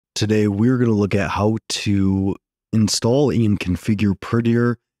Today, we're going to look at how to install and configure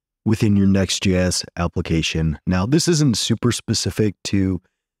Prettier within your Next.js application. Now, this isn't super specific to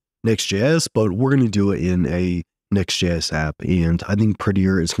Next.js, but we're going to do it in a Next.js app. And I think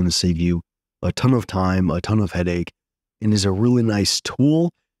Prettier is going to save you a ton of time, a ton of headache, and is a really nice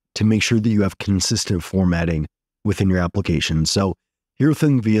tool to make sure that you have consistent formatting within your application. So here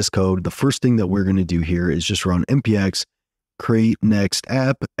within VS Code, the first thing that we're going to do here is just run npx create next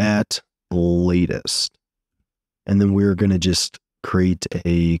app at latest. And then we're going to just create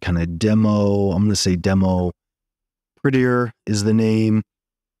a kind of demo. I'm going to say demo Prettier is the name.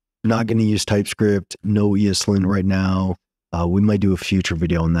 Not going to use TypeScript, no ESLint right now. We might do a future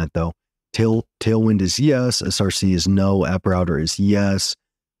video on that though. Tailwind is yes, src is no, app router is yes,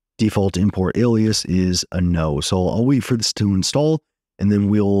 default import alias is a no. So I'll wait for this to install, and then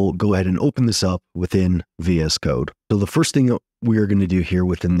we'll go ahead and open this up within VS Code. So the first thing we are going to do here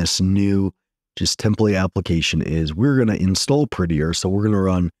within this new just template application is we're going to install Prettier. So we're going to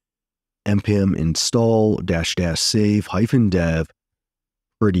run npm install --save -dev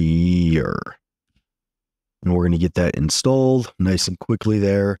Prettier. And we're going to get that installed nice and quickly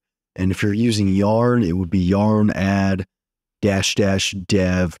there. And if you're using Yarn, it would be yarn add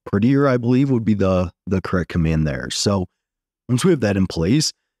 --dev Prettier, I believe would be the correct command there. So once we have that in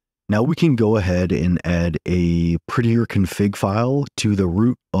place, now we can go ahead and add a Prettier config file to the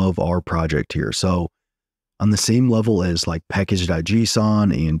root of our project here. So on the same level as like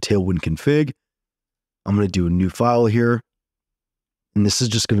package.json and tailwind config, I'm going to do a new file here. And this is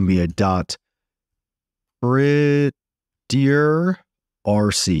just going to be a .prettier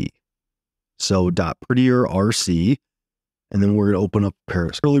rc. So .prettier rc. And then we're going to open up a pair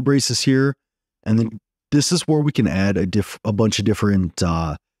of curly braces here. And then this is where we can add a bunch of different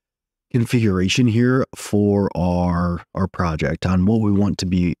configuration here for our project on what we want to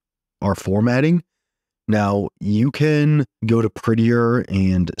be our formatting. Now, you can go to Prettier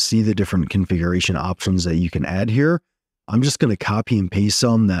and see the different configuration options that you can add here. I'm just going to copy and paste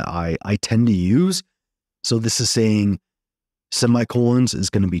some that I tend to use. So this is saying semicolons is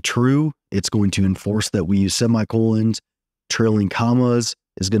going to be true. It's going to enforce that we use semicolons. Trailing commas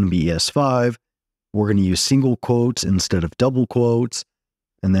is going to be ES5. We're going to use single quotes instead of double quotes.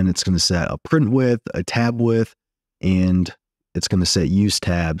 And then it's going to set a print width, a tab width, and it's going to set use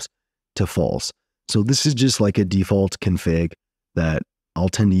tabs to false. So this is just like a default config that I'll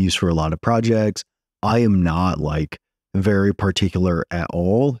tend to use for a lot of projects. I am not like very particular at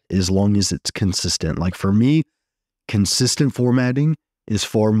all as long as it's consistent. Like for me, consistent formatting is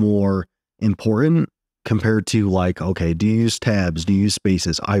far more important compared to like, okay, do you use tabs? Do you use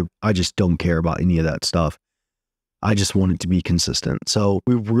spaces? I just don't care about any of that stuff. I just want it to be consistent. So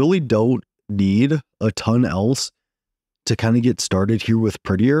we really don't need a ton else to kind of get started here with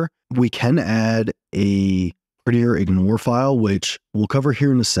Prettier. We can add a Prettier ignore file, which we'll cover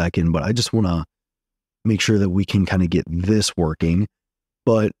here in a second, but I just want to make sure that we can kind of get this working.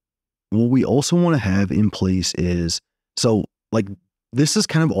 But what we also want to have in place is, so like this is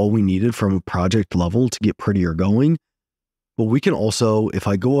kind of all we needed from a project level to get Prettier going. But we can also, if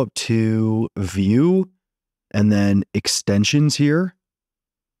I go up to view and then extensions here,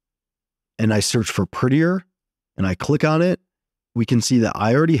 and I search for Prettier and I click on it, we can see that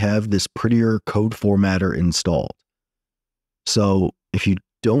I already have this Prettier code formatter installed. So if you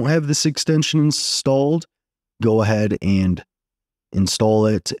don't have this extension installed, go ahead and install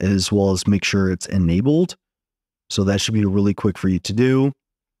it, as well as make sure it's enabled. So that should be really quick for you to do.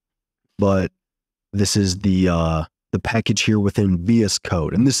 But this is the package here within VS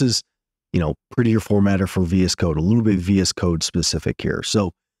Code. And this is, you know, Prettier formatter for VS Code, a little bit VS Code specific here.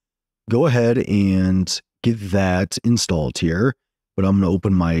 So go ahead and get that installed here. But I'm going to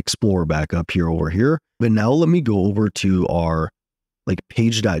open my Explorer back up here over here. But now let me go over to our like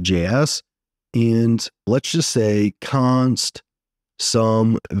page.js, and let's just say const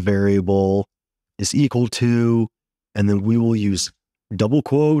sum variable is equal to, and then we will use double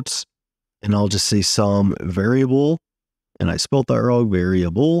quotes, and I'll just say sum variable, and I spelled that wrong,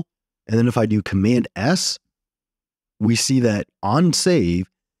 variable. And then if I do Command S, we see that on save,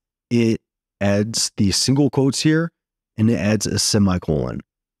 it adds the single quotes here, and it adds a semicolon.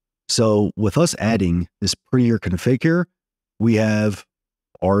 So with us adding this Prettier config here, we have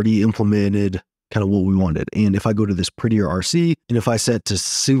already implemented kind of what we wanted. And if I go to this Prettier RC, and if I set to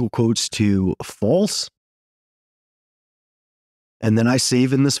single quotes to false, and then I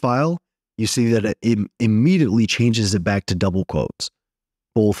save in this file, you see that it immediately changes it back to double quotes,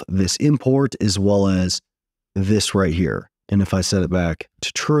 both this import as well as this right here. And if I set it back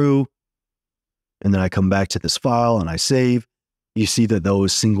to true, and then I come back to this file and I save, you see that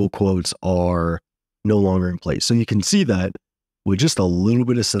those single quotes are no longer in place. So you can see that with just a little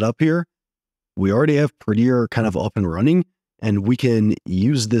bit of setup here, we already have Prettier kind of up and running, and we can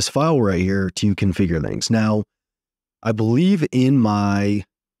use this file right here to configure things. Now, I believe in my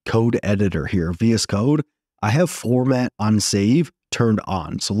code editor here, VS Code, I have format on save turned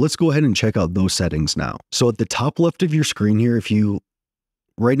on. So let's go ahead and check out those settings now. So at the top left of your screen here, if you,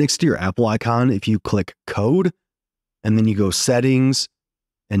 right next to your Apple icon, if you click code and then you go settings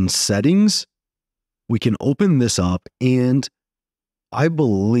and settings, we can open this up, and I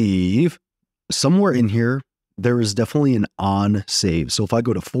believe somewhere in here, there is definitely an on save. So if I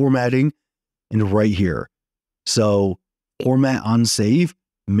go to formatting and right here, so format on save,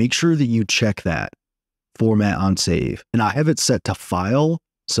 make sure that you check that format on save. And I have it set to file.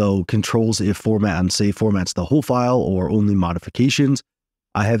 So controls if format on save formats the whole file or only modifications.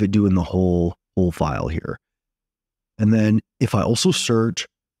 I have it doing the whole file here. And then if I also search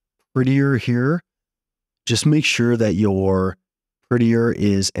Prettier here, just make sure that your Prettier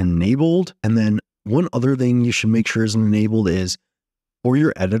is enabled. And then one other thing you should make sure is enabled is for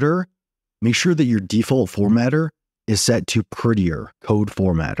your editor, make sure that your default formatter is set to Prettier code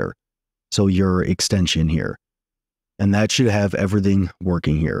formatter. So your extension here, and that should have everything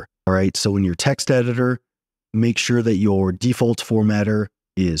working here. All right. So in your text editor, make sure that your default formatter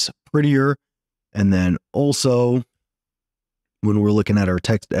is Prettier. And then also when we're looking at our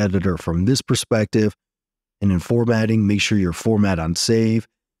text editor from this perspective and in formatting, make sure your format on save.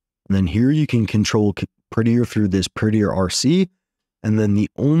 And then here you can control Prettier through this Prettier RC. And then the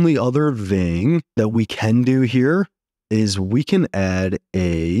only other thing that we can do here is we can add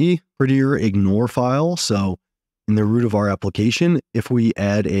a Prettier ignore file. So in the root of our application, if we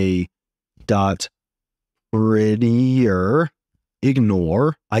add a .prettier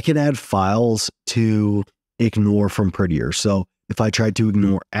ignore, I can add files to ignore from Prettier. So if I tried to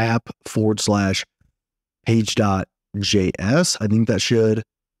ignore app/page.js, I think that should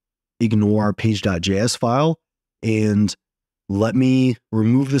ignore our page.js file. And let me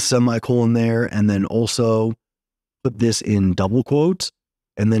remove the semicolon there and then also put this in double quotes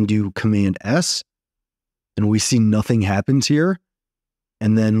and then do Command S, and we see nothing happens here.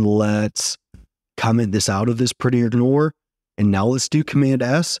 And then let's comment this out of this Prettier ignore. And now let's do Command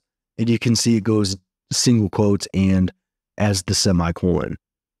S, and you can see it goes single quotes and as the semicolon.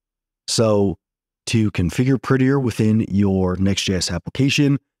 So to configure Prettier within your Next.js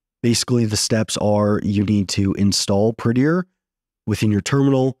application, basically the steps are you need to install Prettier within your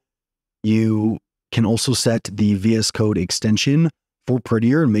terminal. You can also set the VS Code extension for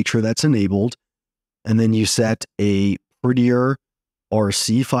Prettier and make sure that's enabled. And then you set a Prettier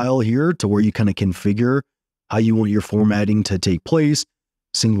RC file here to where you kind of configure how you want your formatting to take place,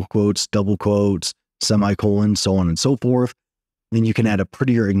 single quotes, double quotes, semicolon, so on and so forth. Then you can add a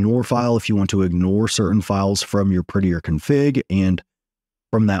Prettier ignore file if you want to ignore certain files from your Prettier config and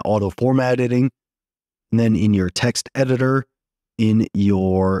from that auto format editing. And then in your text editor, in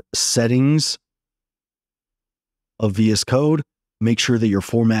your settings of VS Code, make sure that your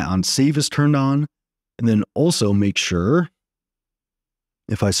format on save is turned on. And then also make sure,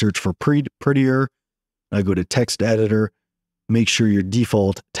 if I search for Prettier, I go to text editor, make sure your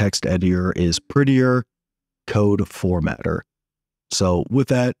default text editor is Prettier code formatter. So with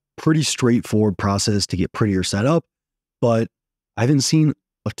that, pretty straightforward process to get Prettier set up, but I haven't seen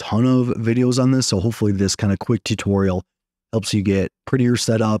a ton of videos on this. So hopefully this kind of quick tutorial helps you get Prettier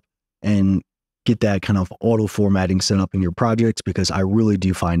set up and get that kind of auto formatting set up in your projects, because I really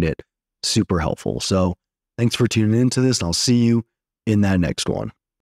do find it super helpful. So thanks for tuning into this, and I'll see you in that next one.